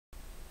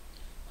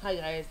Hi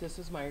guys, this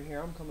is Meyer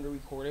here. I'm coming to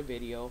record a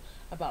video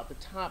about the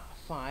top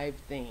 5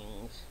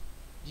 things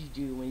you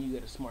do when you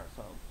get a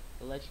smartphone.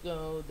 To let you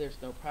know, there's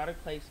no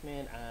product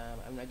placement.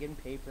 I'm not getting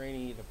paid for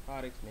any of the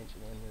products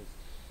mentioned in this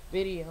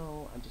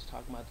video. I'm just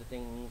talking about the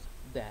things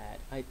that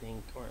I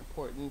think are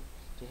important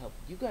to help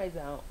you guys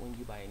out when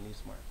you buy a new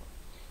smartphone.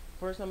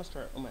 First, I'm going to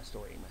start with my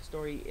story. My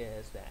story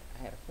is that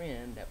I had a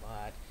friend that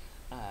bought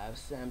a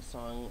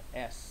Samsung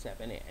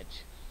S7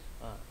 Edge.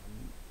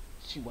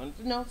 She wanted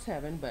the Note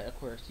 7, but of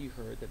course you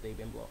heard that they've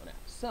been blown up.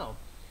 So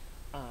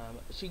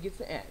she gets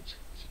the Edge.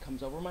 She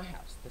comes over to my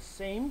house the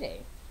same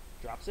day,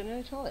 drops it in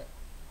the toilet.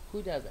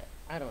 Who does it?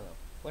 I don't know.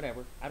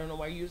 Whatever. I don't know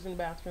why you're using the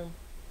bathroom,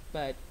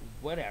 but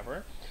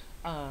whatever.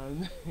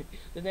 Um,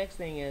 the next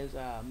thing is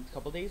a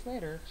couple days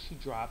later, she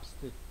drops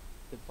the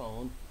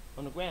phone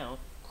on the ground,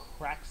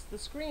 cracks the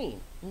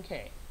screen.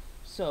 Okay.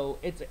 So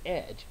it's an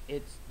edge.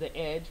 It's the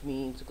edge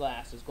means the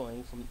glass is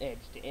going from edge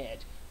to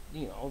edge,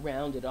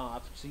 round it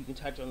off so you can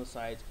touch on the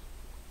sides.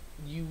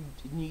 You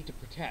need to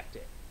protect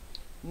it.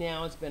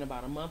 Now it's been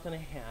about a month and a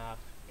half,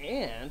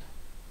 and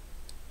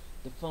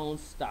the phone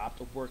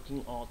stopped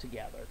working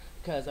altogether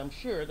because I'm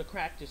sure the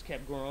crack just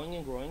kept growing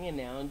and growing, and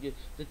now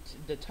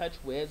the Touch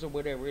Wiz or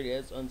whatever it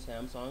is on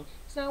Samsung,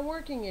 it's not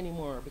working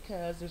anymore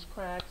because there's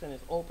cracks and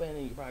it's open,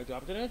 and you probably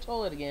dropped it in the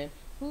toilet again.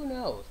 Who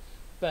knows?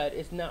 But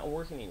it's not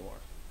working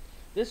anymore.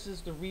 This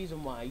is the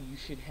reason why you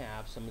should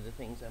have some of the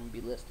things I'm going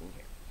to be listing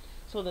here.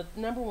 So the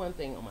number one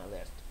thing on my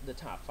list, the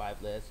top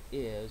 5 list,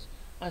 is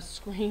a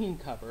screen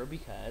cover,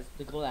 because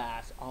the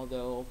glass,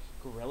 although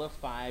Gorilla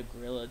 5,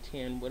 Gorilla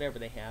 10, whatever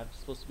they have, is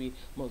supposed to be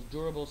the most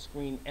durable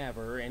screen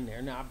ever, and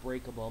they're not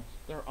breakable.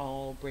 They're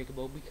all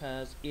breakable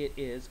because it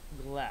is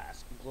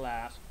glass.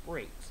 Glass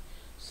breaks.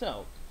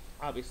 So,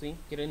 obviously,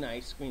 get a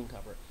nice screen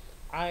cover.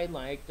 I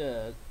like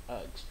the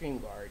Extreme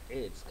Guard.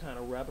 It's kind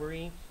of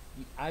rubbery.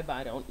 I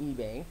buy it on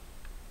eBay,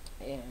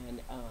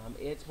 and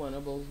it's one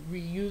of those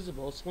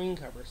reusable screen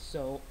covers.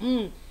 So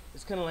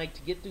it's kind of like,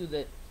 to get through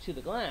to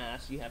the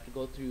glass, you have to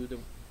go through the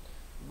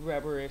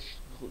rubberish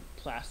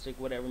plastic,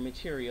 whatever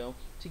material,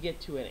 to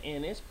get to it,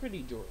 and it's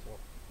pretty durable.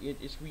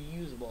 It's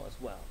reusable as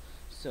well.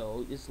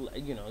 So it's,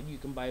 you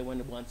can buy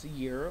one once a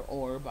year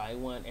or buy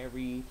one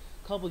every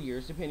couple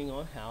years, depending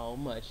on how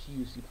much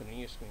use you put in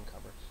your screen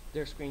cover.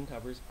 Their screen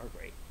covers are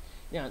great.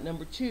 Now,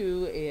 number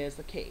 2 is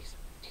the case.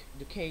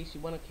 The case,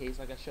 you want a case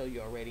like I showed you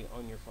already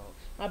on your phone.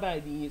 I buy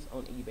these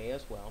on eBay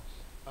as well,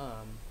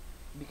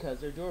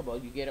 because they're durable.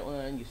 You get it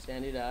one, you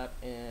stand it up,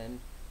 and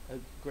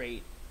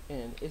great,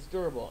 and it's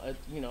durable.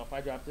 If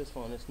I drop this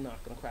phone, it's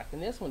not going to crack.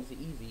 And this one's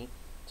easy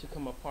to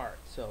come apart.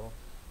 So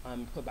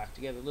put back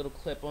together, a little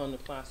clip on the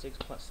plastic,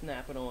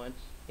 snap it on,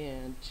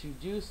 and to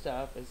do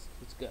stuff,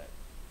 it's good.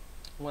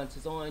 Once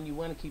it's on, you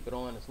want to keep it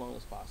on as long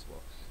as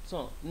possible.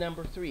 So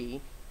number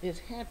 3 is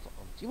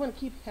headphones. You want to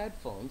keep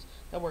headphones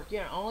that work.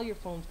 Yeah, all your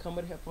phones come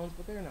with headphones,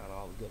 but they're not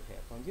all good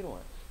headphones. You don't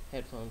want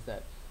headphones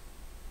that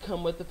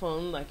come with the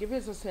phone. Like, if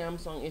it's a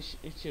Samsung,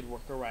 it should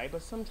work alright,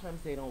 but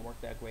sometimes they don't work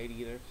that great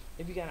either.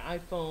 If you got an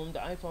iPhone, the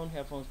iPhone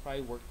headphones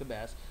probably work the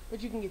best,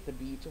 but you can get the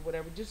Beats or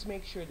whatever. Just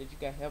make sure that you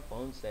got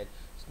headphones that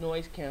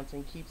noise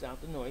canceling, keeps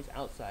out the noise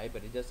outside,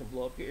 but it doesn't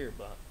blow up your ear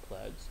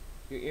plugs,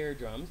 your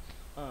eardrums.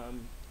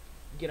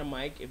 Get a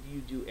mic if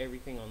you do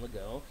everything on the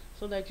go,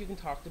 so that you can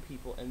talk to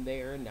people and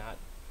they're not,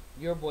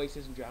 your voice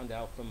isn't drowned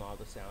out from all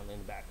the sound in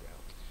the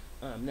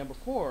background. Number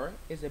 4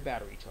 is a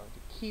battery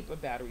charger. Keep a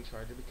battery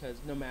charger, because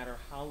no matter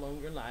how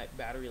long your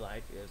battery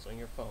life is on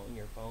your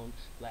phone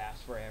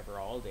lasts forever,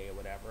 all day or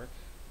whatever.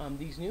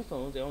 These new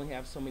phones, they only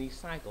have so many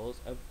cycles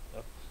of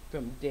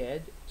from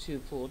dead to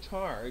full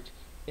charge,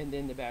 and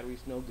then the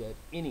battery's no good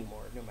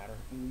anymore. No matter,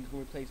 you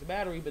can replace the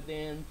battery, but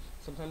then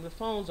sometimes the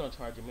phones don't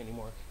charge them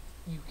anymore.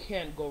 You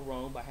can't go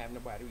wrong by having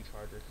a battery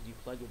charger, because you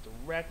plug it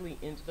directly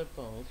into the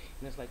phone,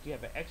 and it's like you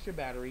have an extra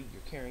battery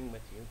you're carrying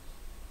with you.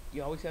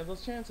 You always have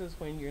those chances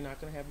when you're not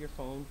going to have your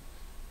phone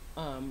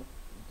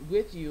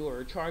with you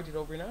or charge it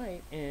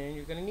overnight, and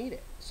you're going to need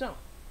it. So,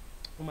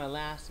 my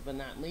last but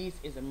not least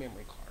is a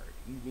memory card.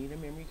 You need a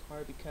memory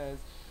card because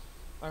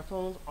our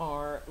phones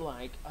are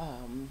like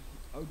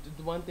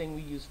the one thing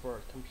we use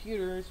for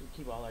computers. We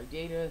keep all our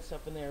data and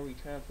stuff in there. We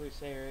transfer it,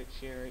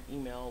 share it,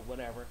 email,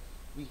 whatever.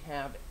 We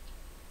have it.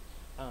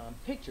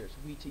 Pictures,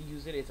 we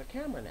use it as a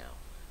camera now,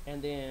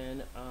 and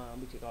then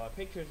we take all our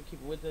pictures, we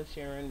keep it with us,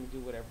 sharing, we do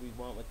whatever we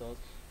want with those.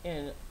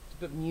 And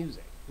but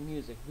music,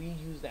 we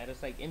use that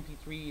as like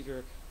MP3s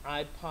or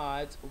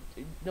iPods.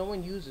 No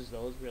one uses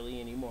those really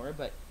anymore,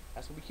 but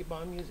that's what we keep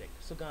on music.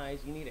 So guys,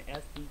 you need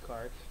an SD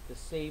card to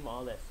save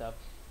all that stuff,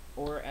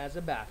 or as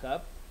a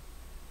backup,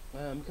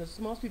 because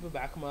most people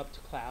back them up to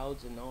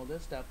clouds and all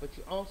this stuff. But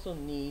you also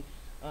need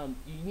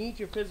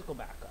your physical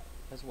backup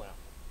as well.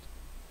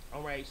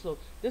 Alright, so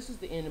this is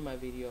the end of my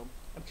video.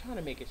 I'm trying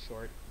to make it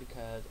short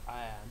because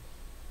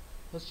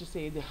let's just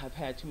say that I've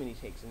had too many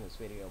takes in this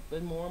video.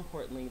 But more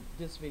importantly,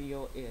 this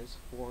video is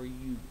for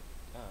you.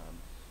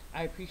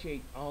 I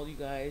appreciate all you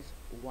guys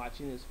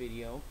watching this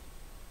video,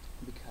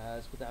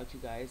 because without you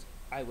guys,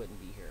 I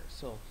wouldn't be here.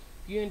 So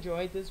if you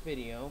enjoyed this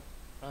video,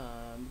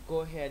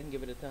 Go ahead and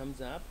give it a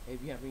thumbs up.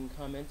 If you have any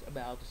comments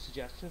about the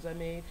suggestions I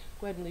made,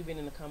 go ahead and leave it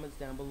in the comments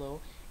down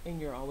below. And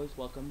you're always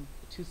welcome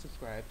to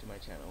subscribe to my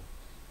channel.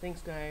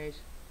 Thanks, guys.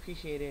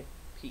 Appreciate it.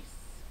 Peace.